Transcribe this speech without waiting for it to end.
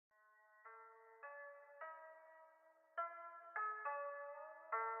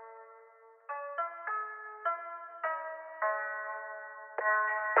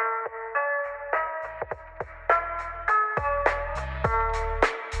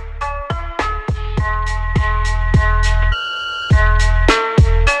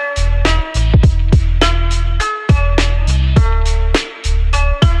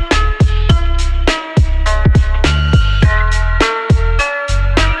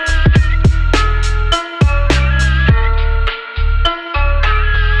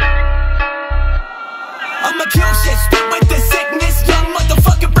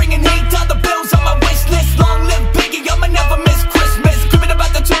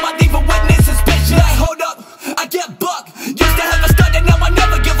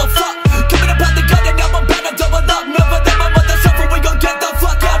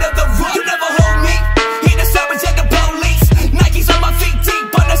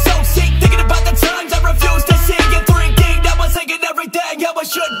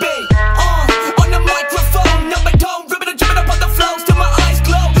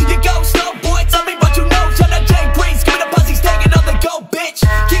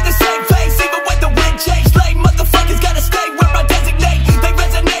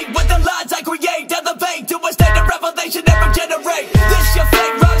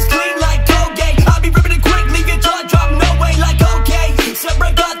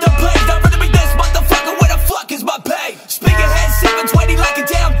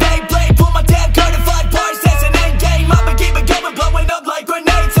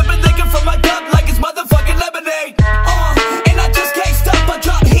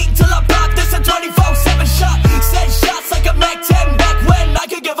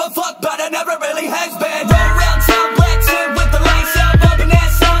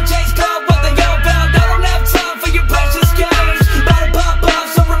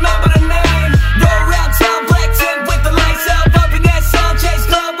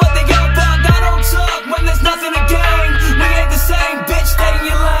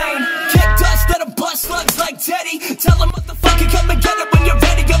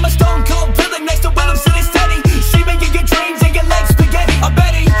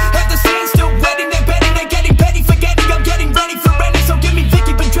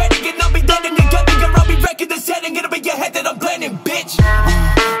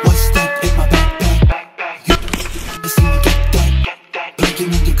What's that in my backpack? You see me get that.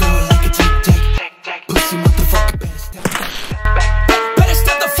 Blinking on your girl like a tic-tac. Pussy motherfucker, better step back. Better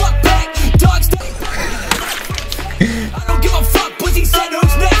step the fuck back. Dog stay back. I don't give a fuck. Pussy said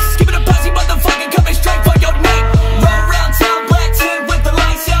who's next. Give it a pussy motherfucker coming straight for your neck. Roll around town, black tin with the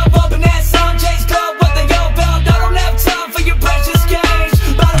lights out. Bumping ass on Jay's Club. What they all about. I don't have time for your precious games.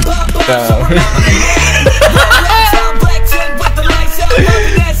 Bada bada bada.